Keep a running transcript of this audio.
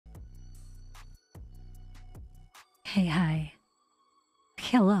Hey, hi.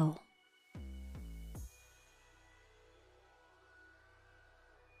 Hello.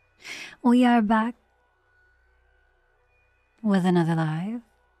 We are back with another live.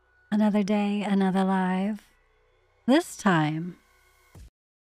 Another day, another live. This time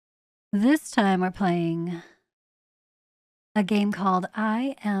we're playing a game called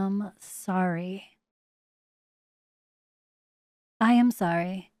I Am Sorry. I am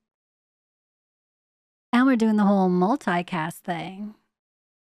sorry. And we're doing the whole multicast thing.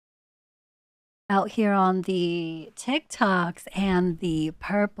 Out here on the TikToks and the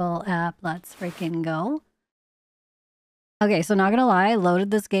Purple app. Let's freaking go. Okay, so not gonna lie, I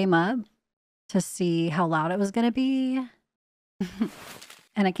loaded this game up to see how loud it was gonna be.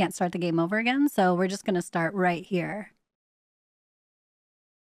 And I can't start the game over again, so we're just gonna start right here.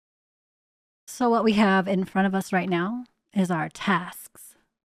 So what we have in front of us right now is our tasks.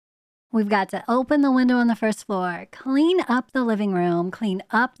 We've got to open the window on the first floor, clean up the living room, clean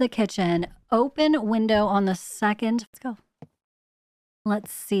up the kitchen, open window on the second. Let's go.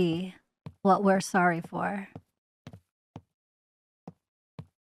 Let's see what we're sorry for.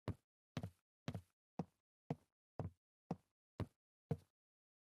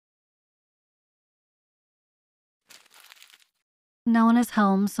 No one is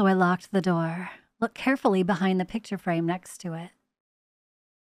home, so I locked the door. Look carefully behind the picture frame next to it.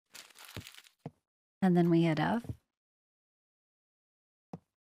 And then we hit F.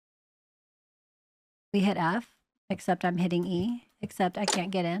 We hit F, except I'm hitting E, except I can't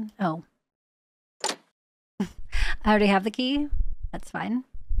get in. Oh. I already have the key. That's fine.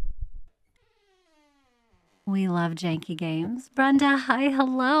 We love janky games. Brenda, hi,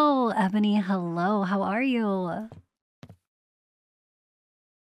 hello. Ebony, hello. How are you?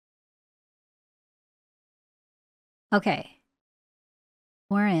 Okay.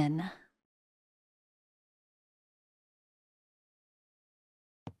 We're in.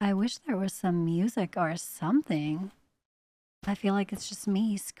 I wish there was some music or something. I feel like it's just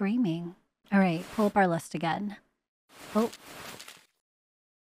me screaming. All right, pull up our list again. Oh.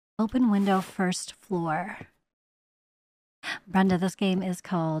 Open window first floor. Brenda, this game is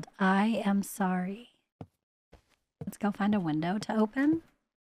called I Am Sorry. Let's go find a window to open.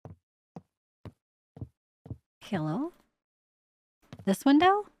 Hello? This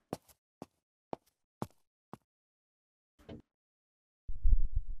window?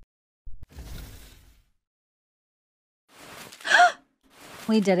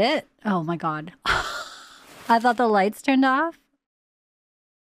 We did it? Oh my god. I thought the lights turned off.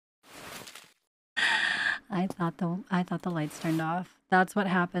 I thought the lights turned off. That's what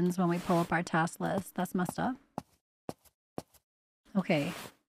happens when we pull up our task list. That's messed up. Okay.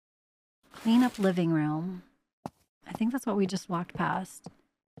 Clean up living room. I think that's what we just walked past.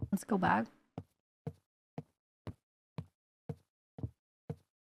 Let's go back.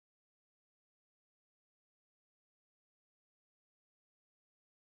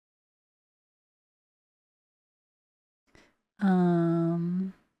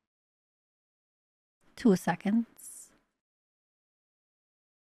 Um, 2 seconds.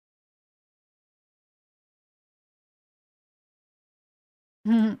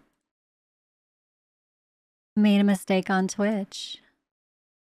 Made a mistake on Twitch.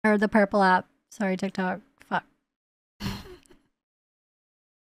 Or the Purple app. Sorry, TikTok. Fuck.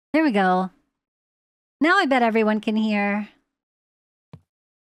 There we go. Now I bet everyone can hear.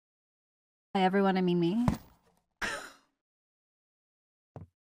 By everyone, I mean me.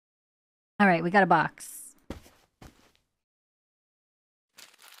 All right, we got a box.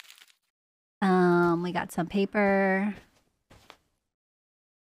 We got some paper.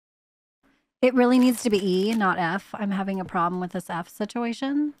 It really needs to be E, not F. I'm having a problem with this F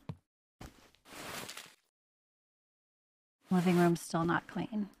situation. Living room's still not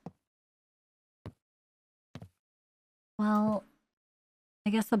clean. Well, I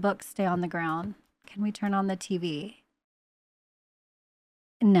guess the books stay on the ground. Can we turn on the TV?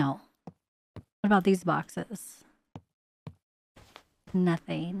 No. What about these boxes?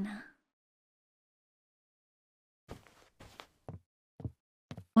 Nothing.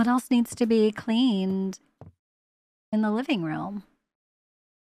 What else needs to be cleaned in the living room?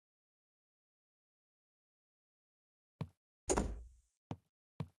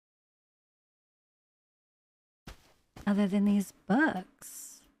 Other than these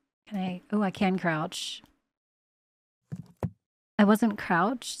books. Can I? Oh, I can crouch. I wasn't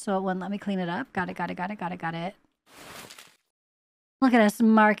crouched, so it wouldn't let me clean it up. Got it. Look at us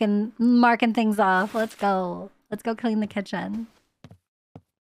marking things off. Let's go. Let's go clean the kitchen.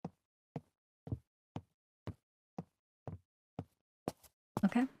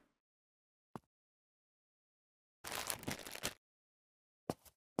 Okay.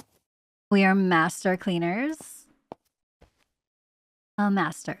 We are master cleaners.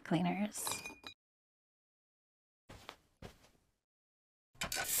 Master cleaners.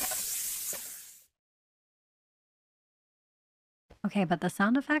 Okay, but the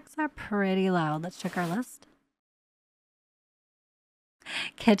sound effects are pretty loud. Let's check our list.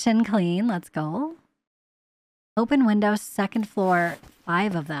 Kitchen clean. Let's go. Open windows, second floor,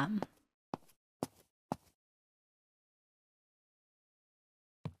 5 of them.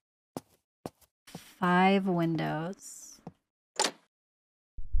 Five windows.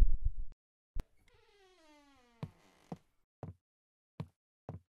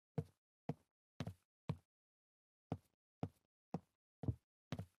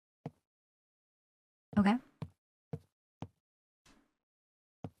 Okay.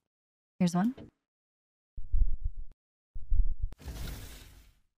 Here's one.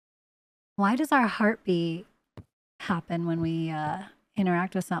 Why does our heartbeat happen when we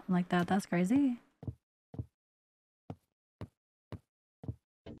interact with something like that? That's crazy.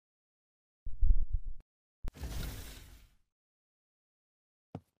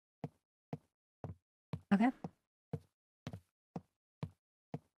 Okay.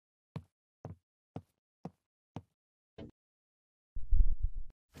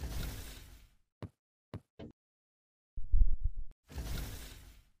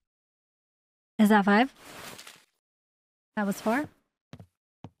 Is that 5? That was 4.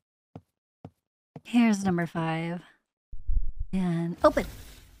 Here's number 5. And open.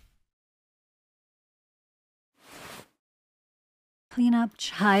 Clean up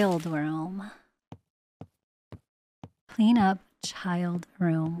child room. Clean up child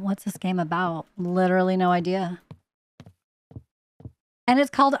room. What's this game about? Literally no idea. And it's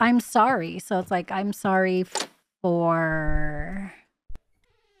called I'm Sorry. So it's like, I'm sorry for...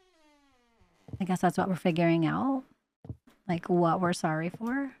 I guess that's what we're figuring out. Like what we're sorry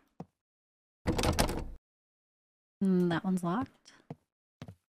for. That one's locked.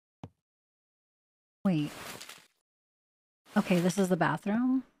 Wait. Okay, this is the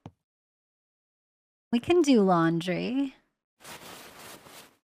bathroom. We can do laundry.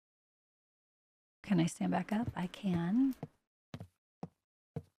 Can I stand back up? I can.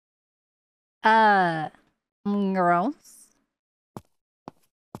 Girls.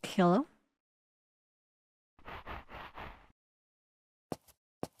 Hello?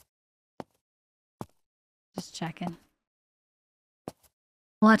 Just checking.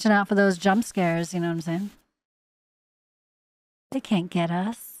 Watching out for those jump scares, you know what I'm saying? They can't get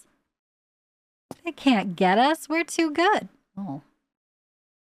us. They can't get us. We're too good. Oh.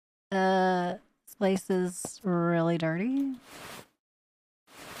 This place is really dirty.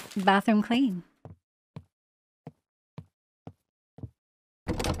 Bathroom clean.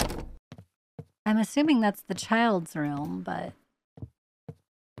 I'm assuming that's the child's room, but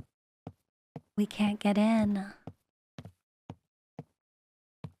we can't get in.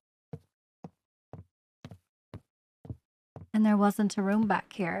 And there wasn't a room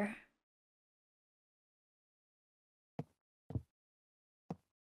back here.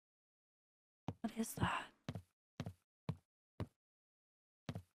 What is that?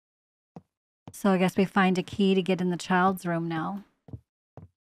 So I guess we find a key to get in the child's room now.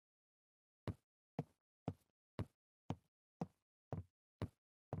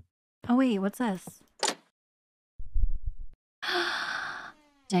 Oh wait, what's this?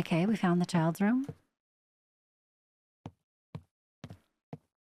 JK, we found the child's room.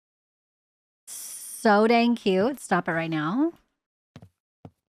 So dang cute. Stop it right now.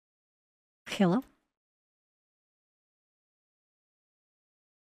 Hello?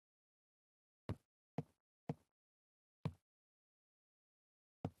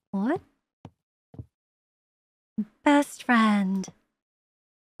 What? Best friend.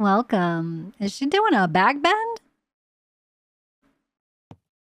 Welcome. Is she doing a bag bend?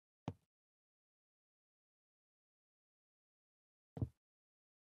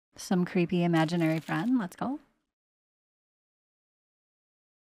 Some creepy imaginary friend. Let's go.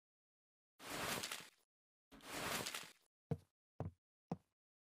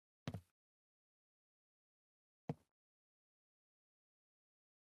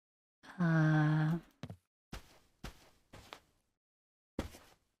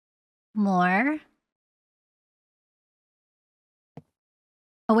 More.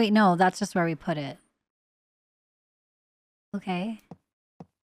 Oh wait, no, that's just where we put it. Okay.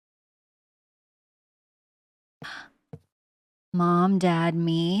 Mom, dad,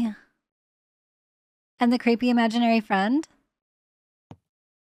 me. And the creepy imaginary friend?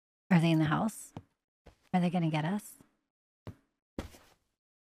 Are they in the house? Are they gonna get us?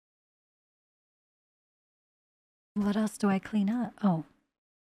 What else do I clean up? Oh.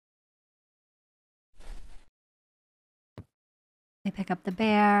 They pick up the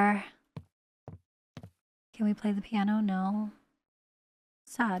bear. Can we play the piano? No.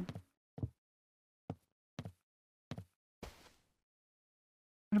 Sad.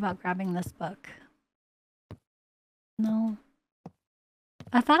 What about grabbing this book? No.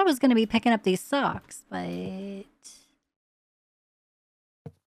 I thought I was going to be picking up these socks, but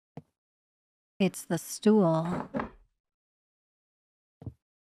it's the stool.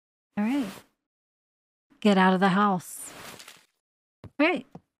 All right. Get out of the house. All right.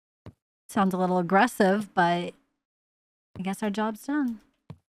 Sounds a little aggressive, but I guess our job's done.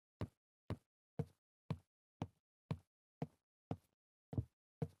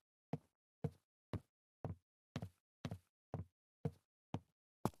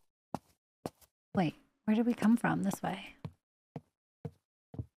 Wait, where did we come from? This way.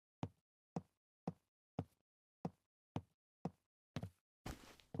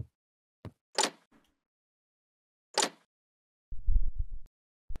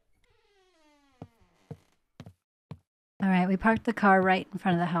 All right, we parked the car right in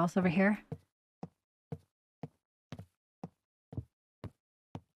front of the house over here.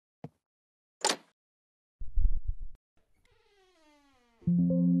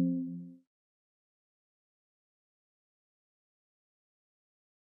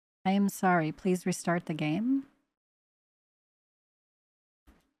 I am sorry. Please restart the game.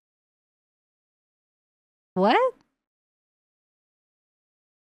 What?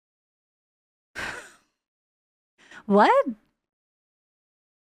 What?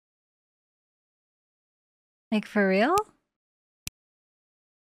 Like, for real?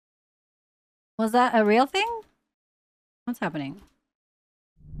 Was that a real thing? What's happening?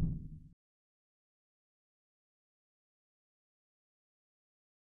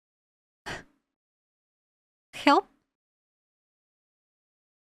 Help?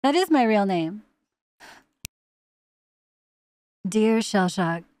 That is my real name. Dear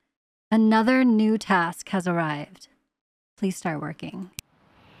Shellshock, another new task has arrived. Please start working.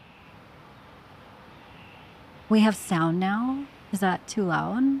 We have sound now? Is that too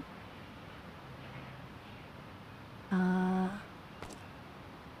loud? I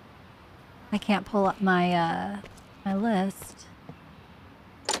can't pull up my my list.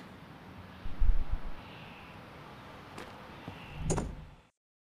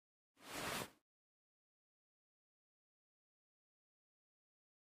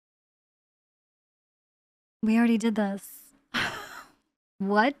 We already did this.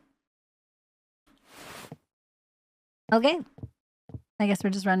 What? Okay. I guess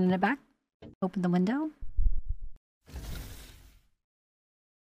we're just running it back. Open the window.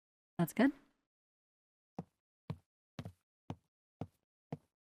 That's good.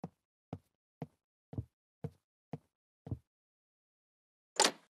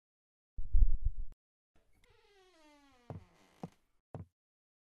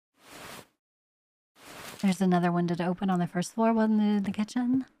 There's another window to open on the first floor, one in the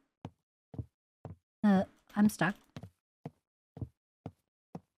kitchen. I'm stuck.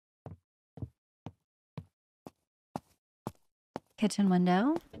 Kitchen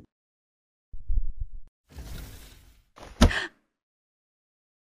window.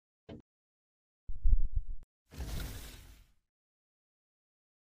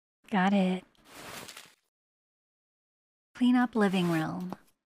 Got it. Clean up living room.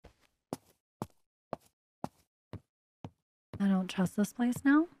 I don't trust this place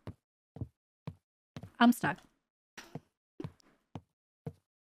now. I'm stuck.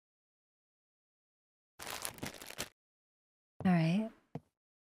 All right.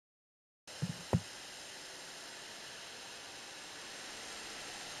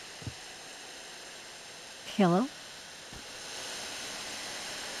 Hello.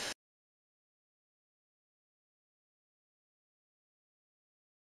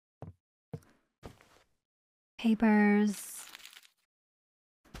 Papers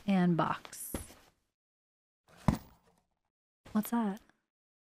and box. What's that?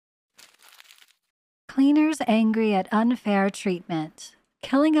 Cleaners angry at unfair treatment,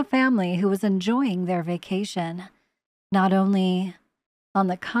 killing a family who was enjoying their vacation, not only on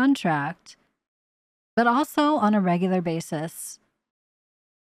the contract, but also on a regular basis.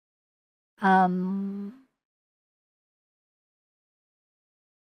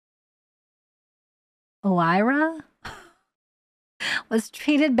 Oira was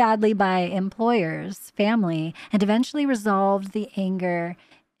treated badly by employers, family, and eventually resolved the anger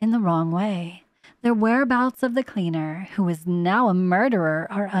in the wrong way. The whereabouts of the cleaner, who is now a murderer,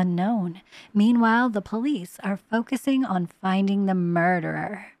 are unknown. Meanwhile, the police are focusing on finding the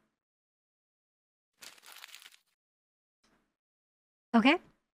murderer. Okay.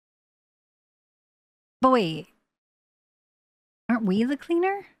 But wait. Aren't we the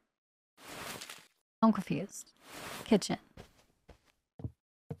cleaner? I'm confused. Kitchen.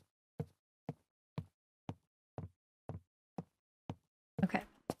 Okay.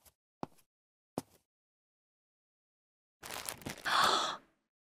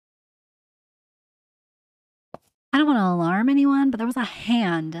 I don't want to alarm anyone, but there was a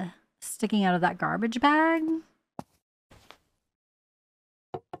hand sticking out of that garbage bag.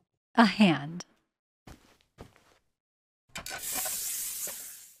 A hand.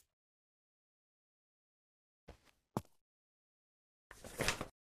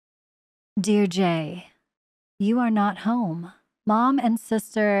 Dear Jay, you are not home. Mom and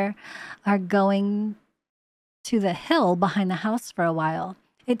sister are going to the hill behind the house for a while.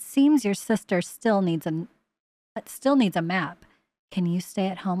 It seems your sister still needs a map. Can you stay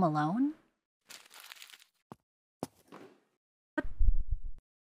at home alone?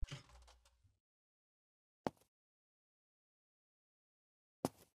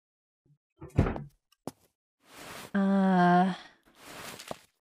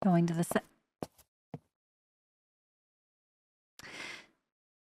 Going to the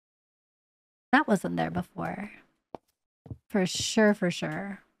that wasn't there before. For sure.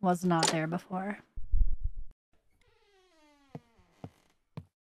 Was not there before.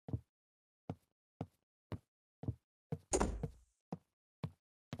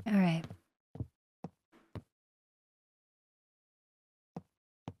 All right.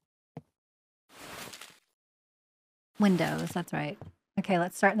 Windows, that's right. Okay,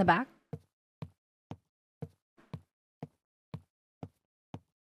 let's start in the back.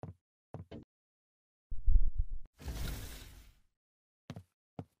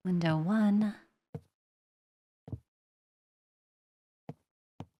 Window 1.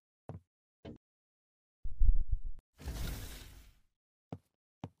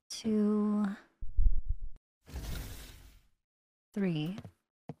 Two, 3.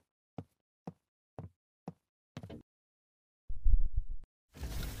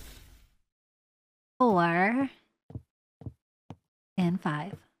 4 and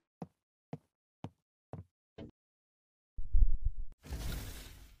 5.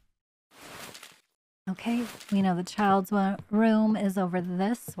 Okay, we know the child's room is over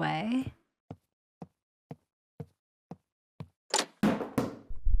this way.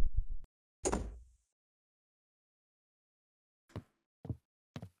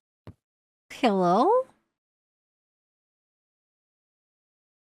 Hello?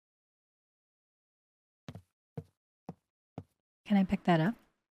 Can I pick that up?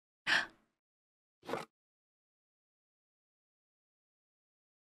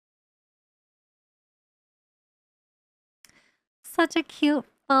 Such a cute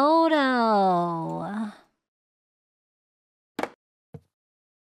photo.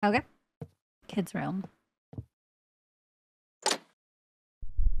 Okay. Kids' room.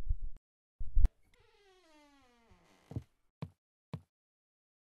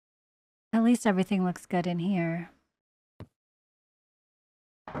 At least everything looks good in here.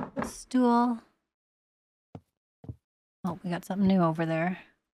 Stool. Oh, we got something new over there.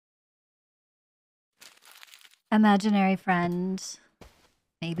 Imaginary friend.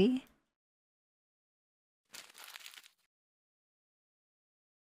 Maybe.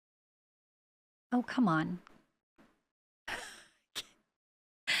 Oh, come on.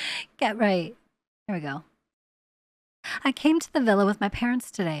 Get right. Here we go. I came to the villa with my parents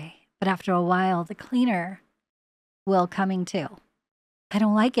today, but after a while, the cleaner will coming too. I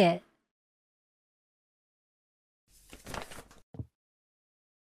don't like it.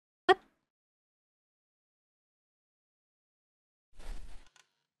 What?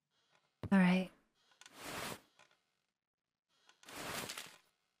 All right.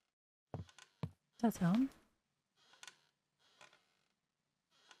 That's home.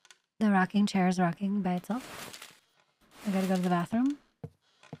 The rocking chair is rocking by itself. I gotta go to the bathroom.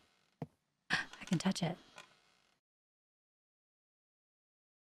 I can touch it.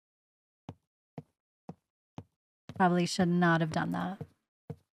 Probably should not have done that.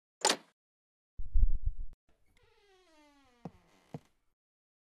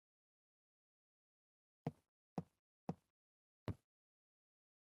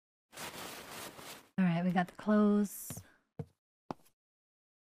 All right, we got the clothes.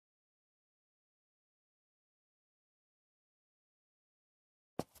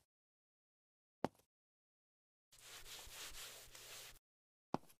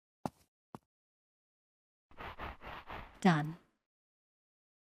 Done.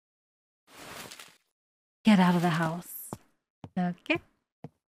 Get out of the house. Okay.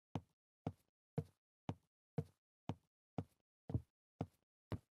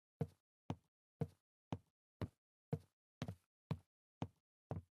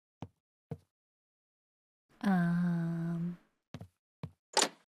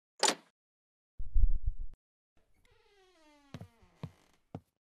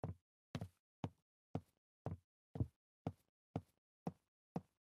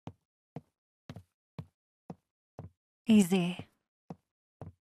 Easy.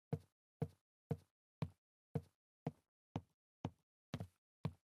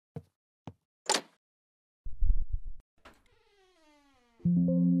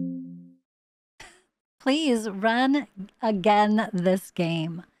 Please run again this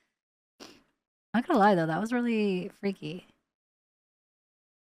game. Not gonna lie though, that was really freaky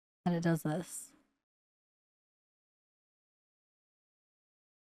that it does this.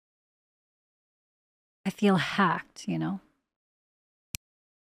 I feel hacked, you know?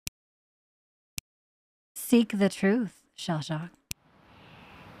 Seek the truth, Shell Shock.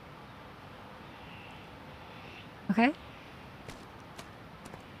 Okay.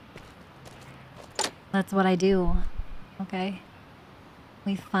 That's what I do. Okay.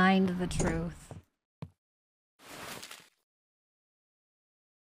 We find the truth.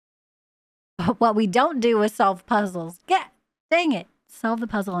 But what we don't do is solve puzzles. Dang it. Solve the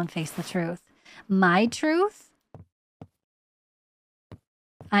puzzle and face the truth. My truth?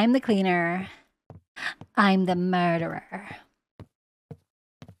 I'm the cleaner. I'm the murderer.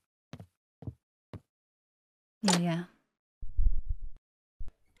 Yeah.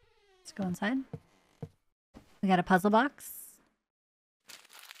 Let's go inside. We got a puzzle box.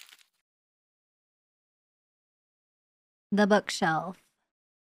 The bookshelf.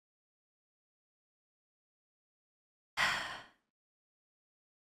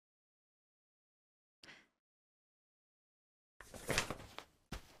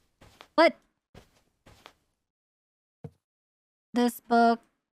 What? This book.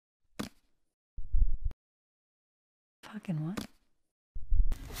 Fucking what?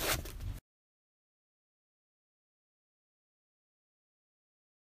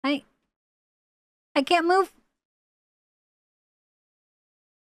 I can't move.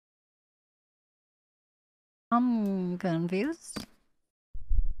 I'm confused.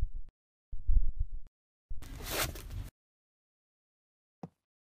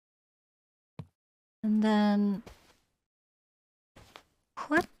 And then...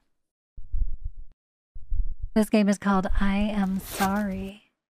 What? This game is called I Am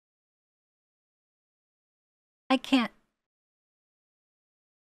Sorry. I can't.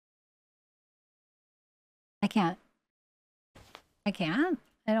 I can't. I can't?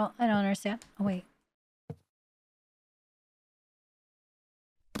 I don't understand. Oh, wait.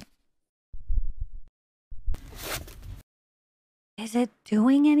 Is it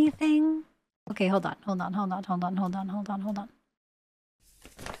doing anything? Okay, hold on.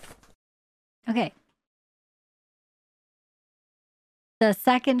 Okay. The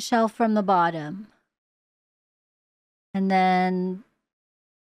second shelf from the bottom. And then...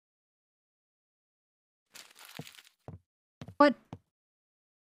 What?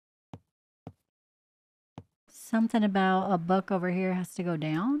 Something about a book over here has to go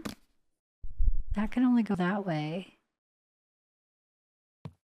down? That can only go that way.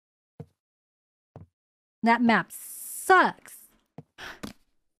 That map sucks.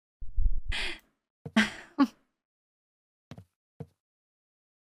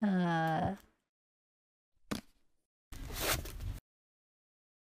 I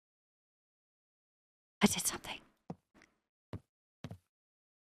did something.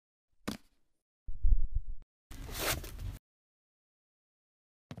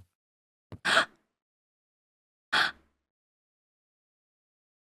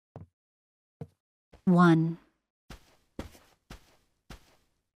 One.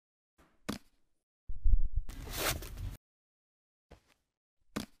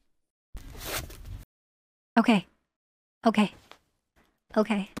 Okay. Okay.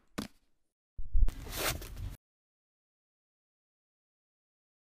 Okay.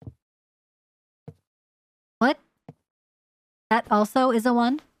 What? That also is a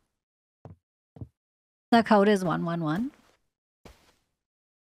 1? The code is 111.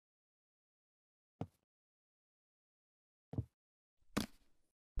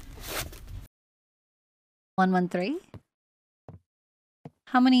 113?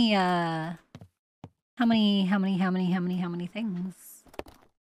 How many things?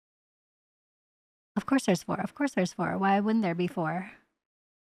 Of course there's 4. Of course there's 4. Why wouldn't there be 4?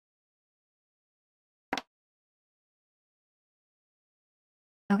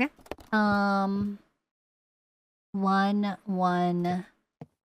 Okay. 1 1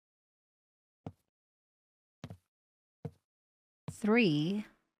 3.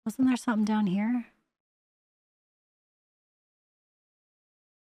 Wasn't there something down here?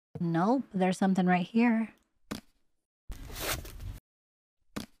 Nope, there's something right here.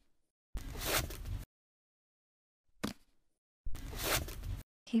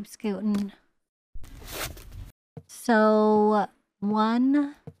 Keep scooting. So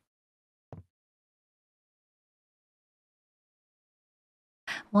 1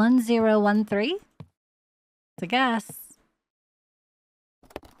 1013? It's a guess.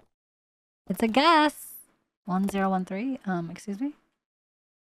 It's a guess. 1013. Excuse me.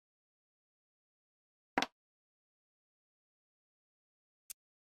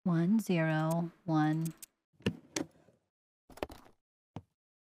 One zero one.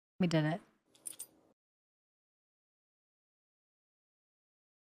 We did it.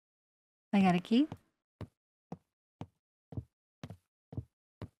 I got a key.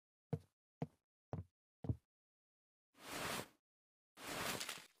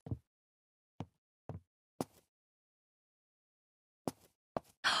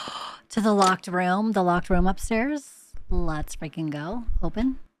 To the locked room upstairs. Let's freaking go.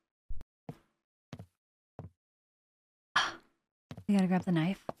 Open. We gotta grab the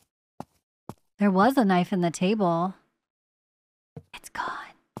knife. There was a knife in the table. It's gone.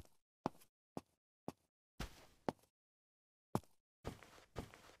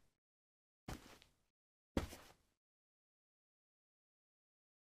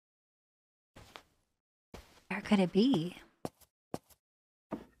 Where could it be?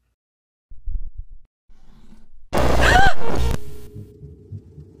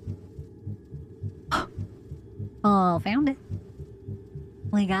 Oh, found it.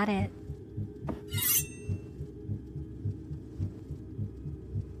 We got it.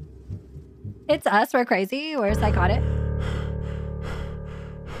 It's us. We're crazy. Where's I caught it?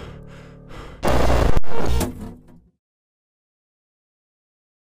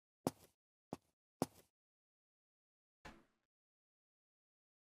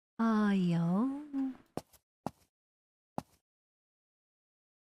 Yo.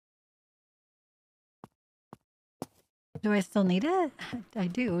 Do I still need it? I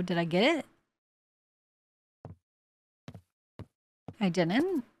do. Did I get it? I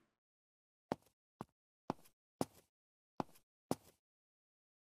didn't.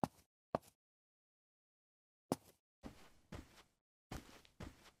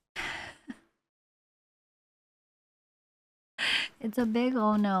 It's a big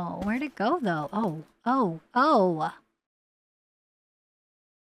oh no. Where'd it go though? Oh.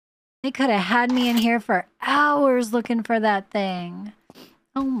 They could have had me in here for hours looking for that thing.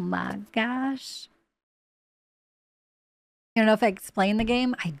 Oh my gosh. You don't know if I explained the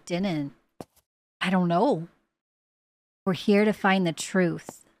game? I didn't. I don't know. We're here to find the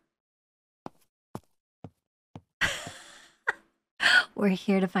truth. We're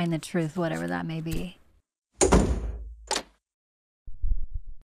here to find the truth, whatever that may be.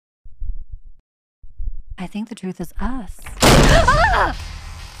 I think the truth is us. Ah!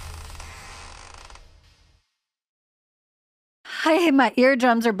 My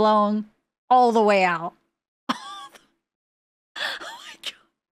eardrums are blown all the way out. Oh my God.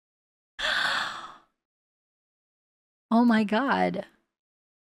 Oh my God.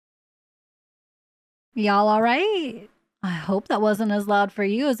 Y'all all right? I hope that wasn't as loud for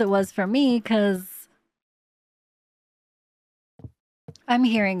you as it was for me, because I'm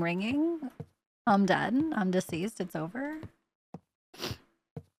hearing ringing. I'm dead. I'm deceased. It's over.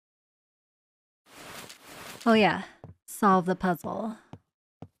 Oh yeah. Solve the puzzle.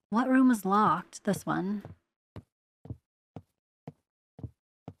 What room is locked? This one.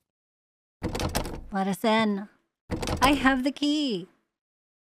 Let us in. I have the key.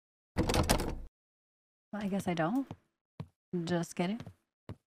 Well, I guess I don't. Just kidding.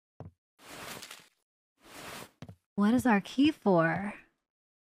 What is our key for?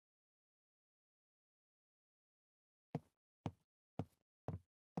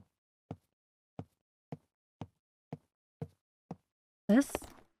 This?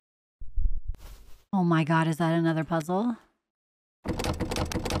 Oh my God, is that another puzzle? Oh,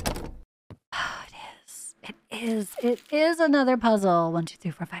 it is. It is. It is another puzzle. 1, 2,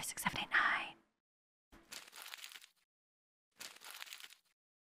 3, 4, 5, 6, 7, 8,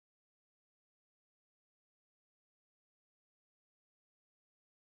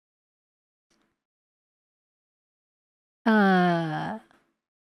 9.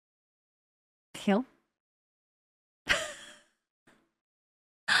 Kill?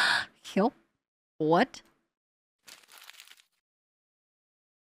 Kill? What?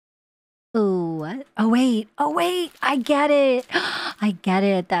 Ooh, what? Oh, wait. Oh, wait. I get it. I get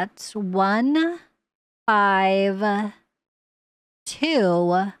it. That's 1, 5,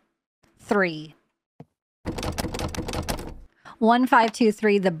 2, 3. 1, 5, 2,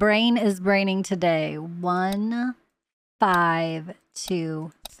 3. The brain is braining today. 1, 5,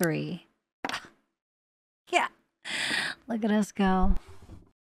 2, 3. Yeah. Look at us go.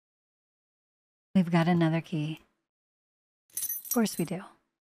 We've got another key. Of course we do.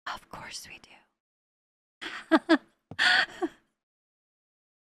 Of course we do.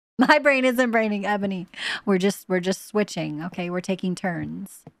 My brain isn't braining, Ebony. We're just switching. Okay, we're taking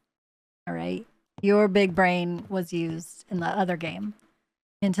turns. All right. Your big brain was used in the other game.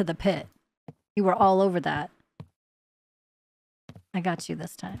 Into the pit. You were all over that. I got you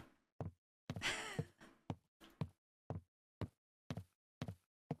this time.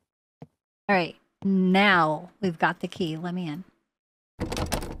 All right. Now we've got the key. Let me in.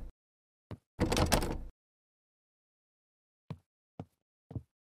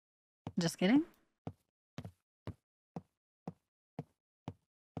 Just kidding.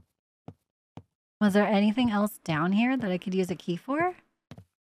 Was there anything else down here that I could use a key for?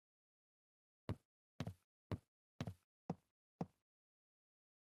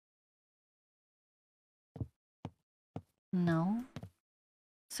 No.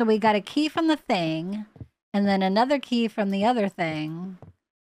 So we got a key from the thing, and then another key from the other thing.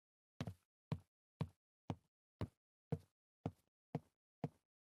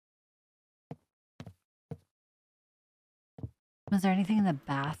 Was there anything in the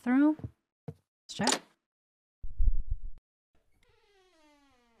bathroom? Let's check.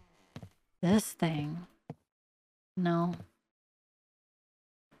 This thing. No.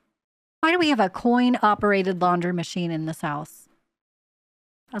 Why do we have a coin-operated laundry machine in this house?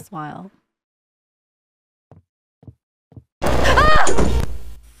 That's wild. Ah!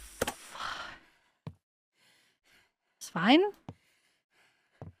 It's fine.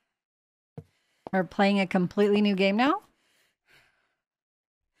 We're playing a completely new game now?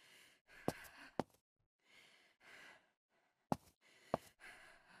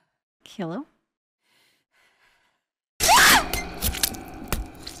 Hello?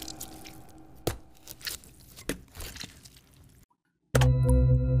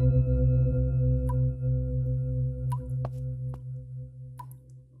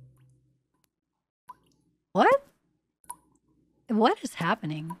 What? What is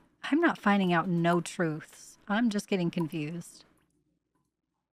happening? I'm not finding out no truths. I'm just getting confused.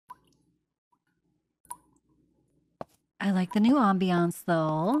 I like the new ambiance,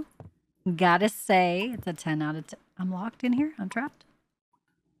 though. Gotta say, it's a 10 out of 10. I'm locked in here? I'm trapped?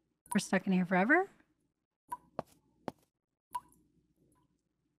 We're stuck in here forever?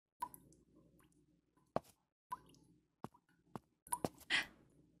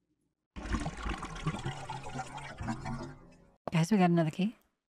 Guys, we got another key.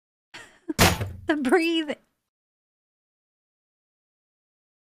 The breathe.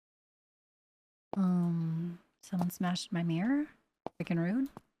 Someone smashed my mirror. Freaking rude.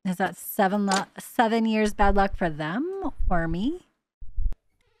 Is that 7 years bad luck for them or me?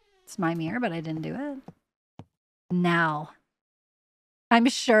 It's my mirror, but I didn't do it. Now. I'm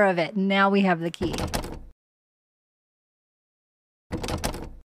sure of it. Now we have the key.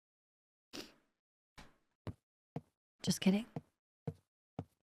 Just kidding.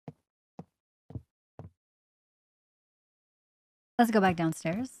 Let's go back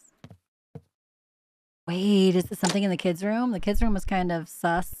downstairs. Wait, is this something in the kids' room? The kids' room was kind of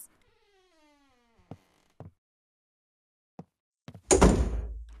sus.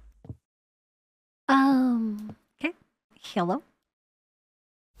 Okay. Hello.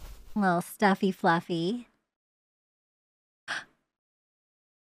 Little stuffy fluffy.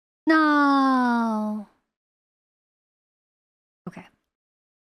 No. Okay.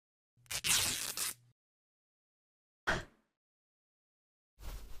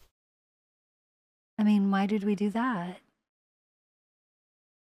 I mean, why did we do that?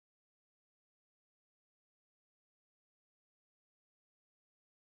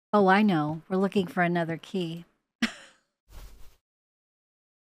 Oh, I know. We're looking for another key.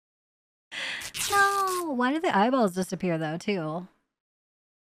 No. Why did the eyeballs disappear, though, too?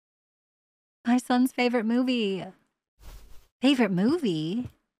 My son's favorite movie. Favorite movie?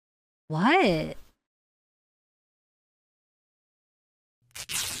 What?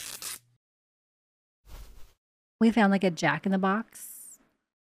 We found like a Jack-in-the-Box.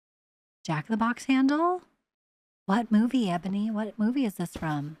 Jack-in-the-Box handle? What movie, Ebony? What movie is this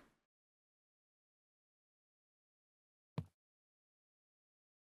from?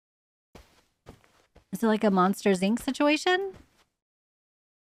 Is it like a Monsters, Inc. situation?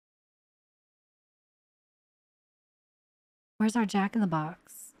 Where's our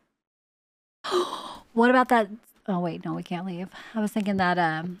Jack-in-the-Box? What about that? Oh, wait, no, we can't leave. I was thinking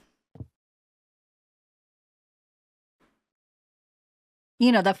that,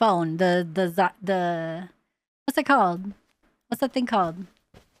 you know, the phone, the, what's it called? What's that thing called?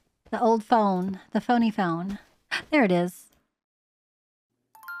 The old phone, the phony phone. There it is.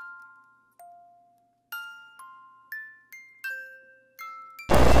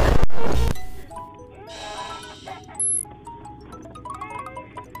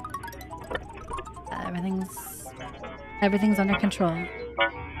 Everything's under control.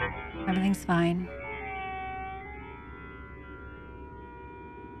 Everything's fine.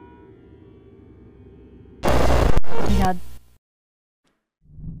 We got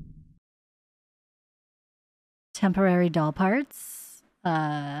temporary doll parts.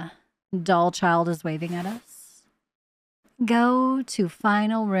 Doll child is waving at us. Go to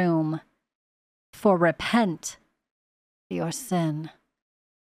final room for repent your sin.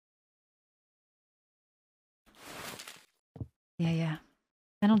 Yeah.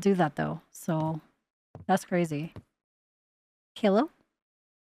 I don't do that though, so that's crazy. Kilo?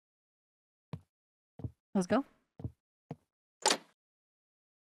 Let's go.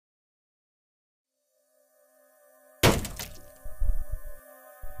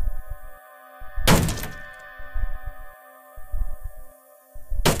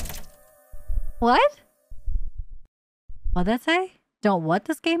 What? What'd that say? Don't what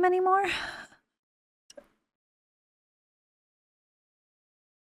this game anymore?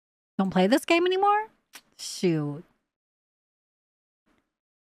 Don't play this game anymore? Shoot.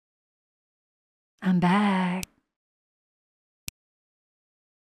 I'm back.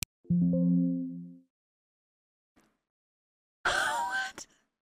 What?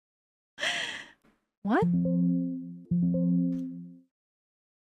 What?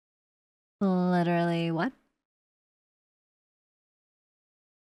 Literally what?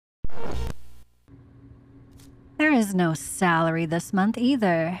 There is no salary this month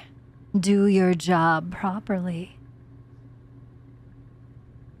either. Do your job properly.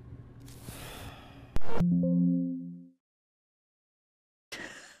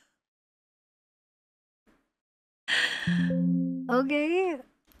 Okay.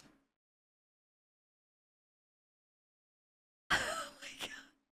 Oh my God.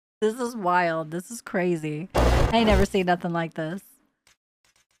 This is wild. This is crazy. I ain't never seen nothing like this.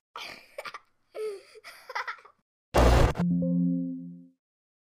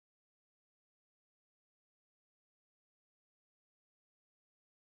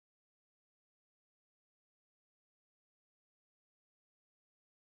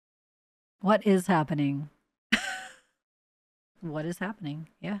 What is happening? What is happening?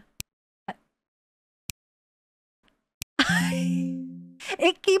 Yeah.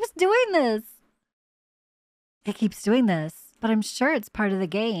 It keeps doing this. It keeps doing this, but I'm sure it's part of the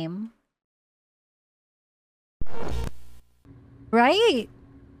game. Right?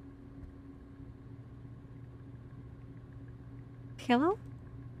 Hello?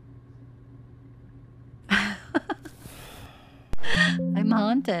 I'm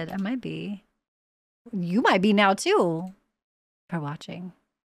haunted. I might be. You might be now too. For watching.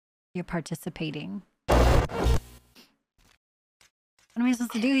 You're participating. What am I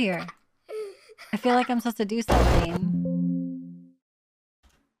supposed to do here? I feel like I'm supposed to do something.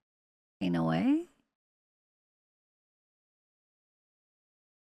 Ain't no way.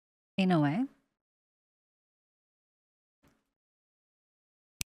 Ain't no way.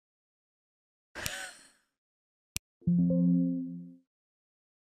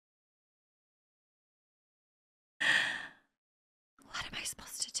 What am I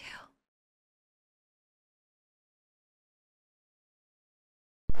supposed to do?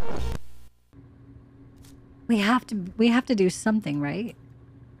 We have to do something, right?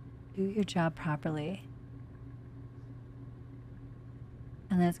 Do your job properly.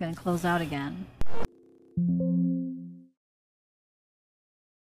 And then it's gonna close out again.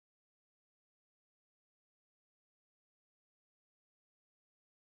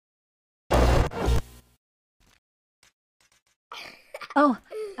 Oh,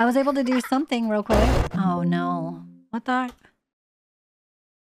 I was able to do something real quick. Oh no. What the?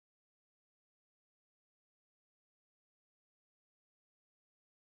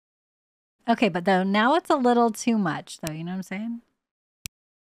 Okay, but though now it's a little too much though, you know what I'm saying?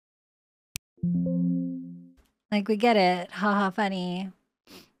 Like we get it, haha funny.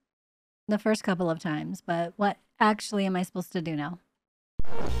 The first couple of times, but what actually am I supposed to do now?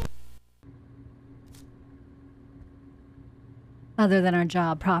 Other than our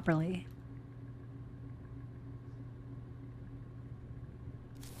job properly.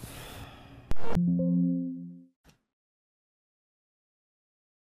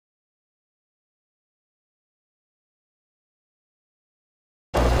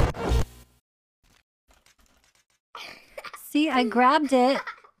 See, I grabbed it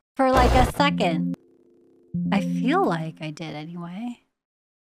for like a second. I feel like I did anyway.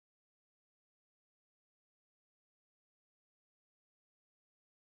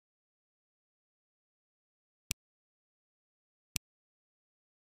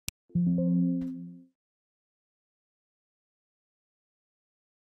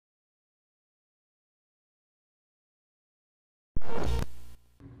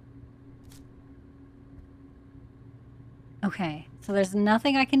 Okay, so there's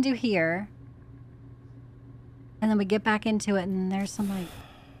nothing I can do here. And then we get back into it and there's some like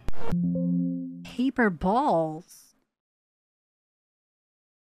paper balls.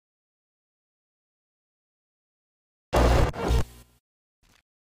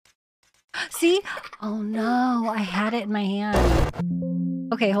 See? Oh no, I had it in my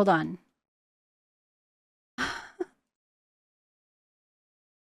hand. Okay, hold on. I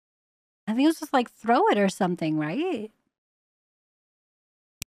think it was just like throw it or something, right?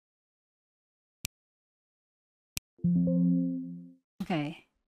 Okay.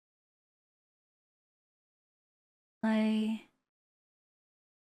 Play.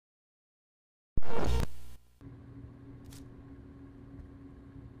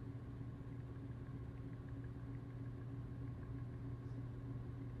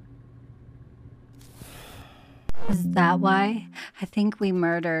 Is that why? I think we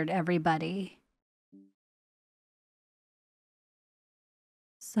murdered everybody.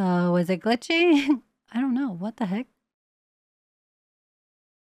 So is it glitching? I don't know. What the heck?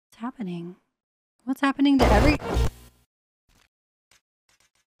 What's happening? What's happening to every...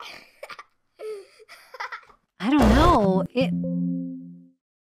 I don't know.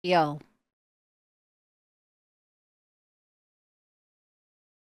 Yo.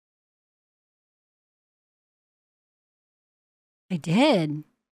 I did.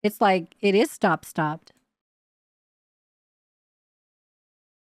 It's like, it is stopped.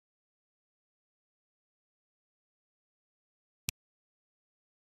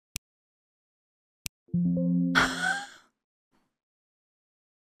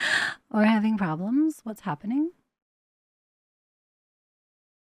 We're having problems? What's happening?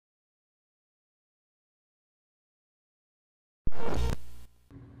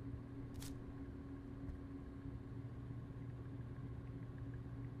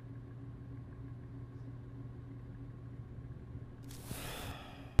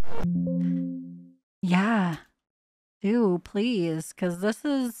 Yeah. Do, please. Because this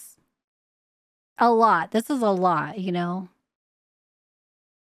is a lot. This is a lot, you know?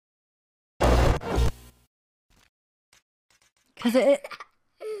 Because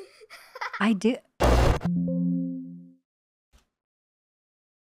I do...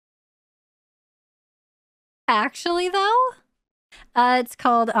 Actually, though, it's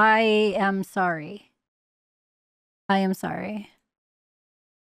called I Am Sorry. I Am Sorry.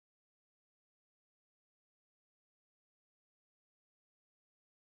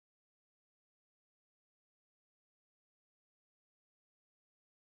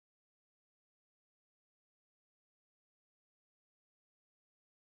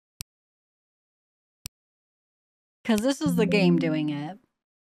 Because this is the game doing it.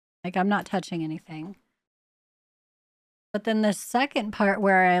 Like, I'm not touching anything. But then the second part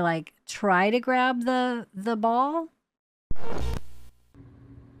where I, like, try to grab the ball...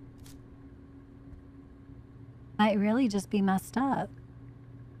 might really just be messed up.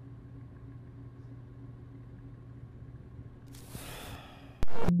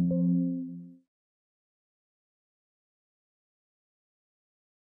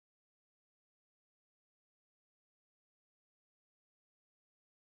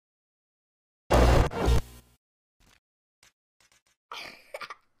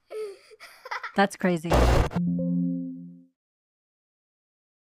 That's crazy. I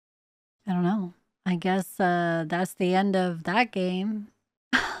don't know. I guess that's the end of that game.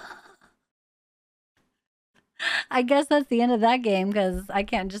 I guess that's the end of that game because I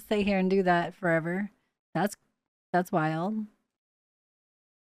can't just sit here and do that forever. That's wild.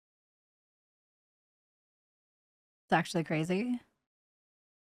 It's actually crazy.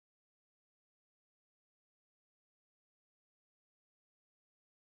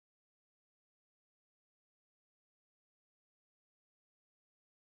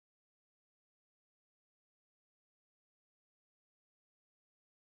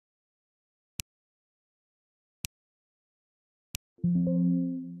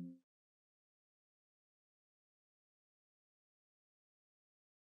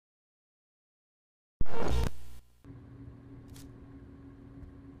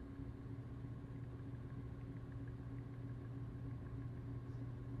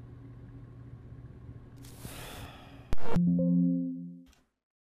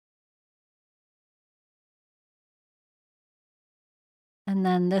 And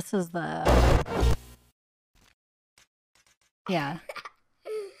then this is the... yeah.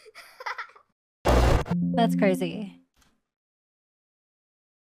 That's crazy.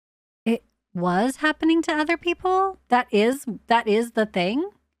 It was happening to other people? That is the thing?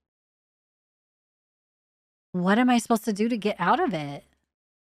 What am I supposed to do to get out of it?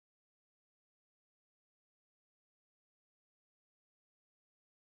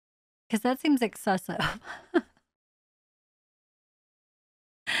 Because that seems excessive.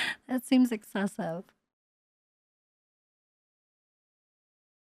 That seems excessive.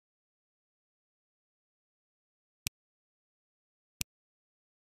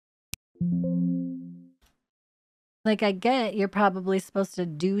 Like, I get you're probably supposed to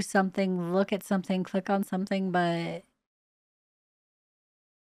do something, look at something, click on something, but...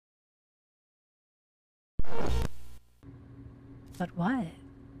 But what?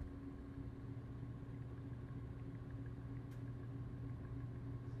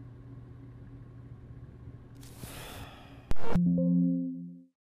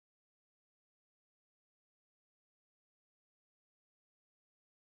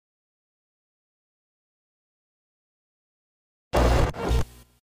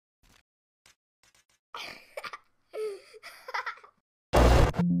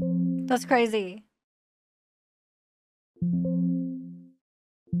 That's crazy.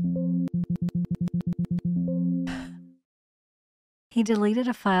 He deleted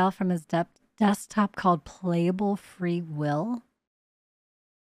a file from his desktop called Playable Free Will.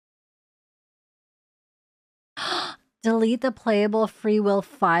 Delete the Playable Free Will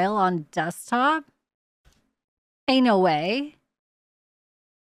file on desktop? Ain't no way.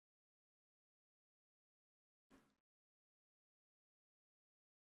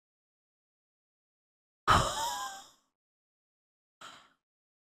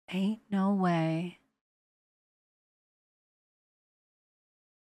 Ain't no way.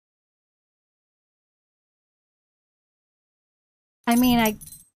 I mean,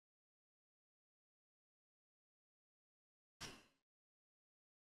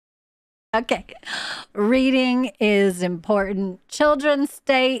 okay. Reading is important. Children,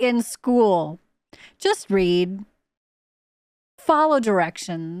 stay in school. Just read. Follow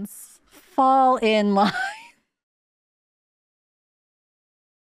directions. Fall in line.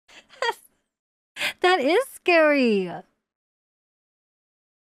 That is scary.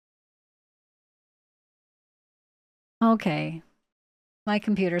 Okay. My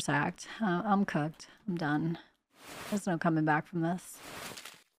computer's hacked. I'm cooked. I'm done. There's no coming back from this.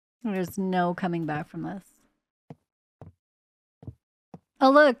 There's no coming back from this. Oh,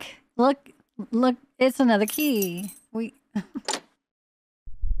 look. Look. Look. It's another key. We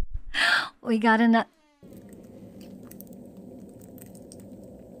got another...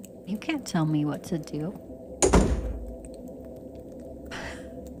 You can't tell me what to do.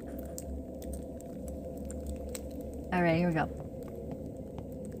 All right, here we go.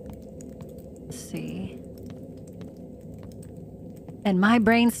 Let's see. And my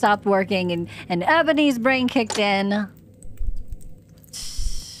brain stopped working, and Ebony's brain kicked in.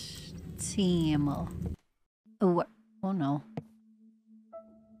 Team. Oh no.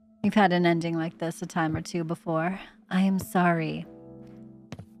 We've had an ending like this a time or two before. I am sorry.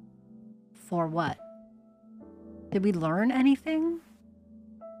 For what? Did we learn anything?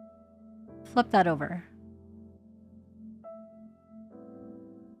 Flip that over.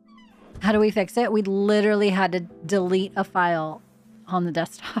 How do we fix it? We literally had to delete a file on the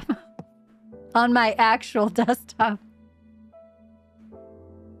desktop. On my actual desktop.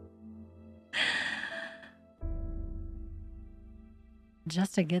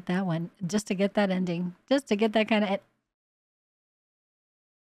 Just to get that one. Just to get that ending. Just to get that kind of...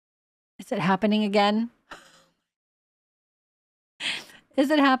 Is it happening again? Is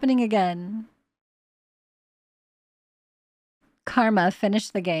it happening again? Karma, finish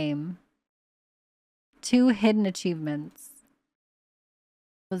the game. 2 hidden achievements.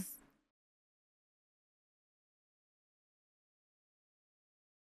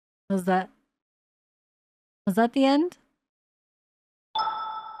 Was that the end?